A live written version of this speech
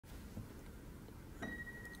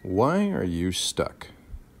Why are you stuck?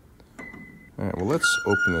 All right, well, let's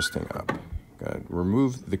open this thing up. Gotta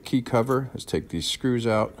remove the key cover. Let's take these screws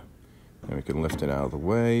out, and we can lift it out of the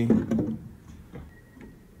way.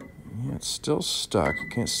 Yeah, it's still stuck. I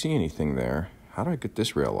can't see anything there. How do I get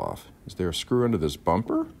this rail off? Is there a screw under this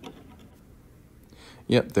bumper?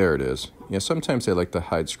 Yep, there it is. Yeah, sometimes they like to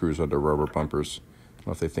hide screws under rubber bumpers. I don't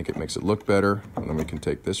know if they think it makes it look better. And then we can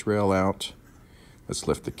take this rail out. Let's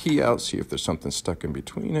lift the key out, see if there's something stuck in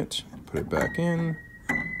between it. Put it back in.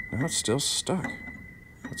 Now it's still stuck.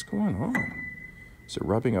 What's going on? Is it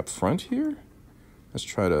rubbing up front here? Let's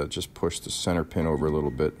try to just push the center pin over a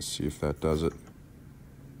little bit and see if that does it.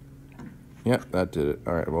 Yep, that did it.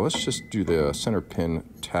 All right, well, let's just do the center pin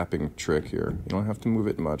tapping trick here. You don't have to move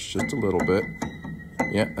it much, just a little bit.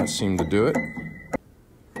 Yeah, that seemed to do it.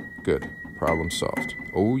 Good. Problem solved.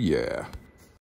 Oh, yeah.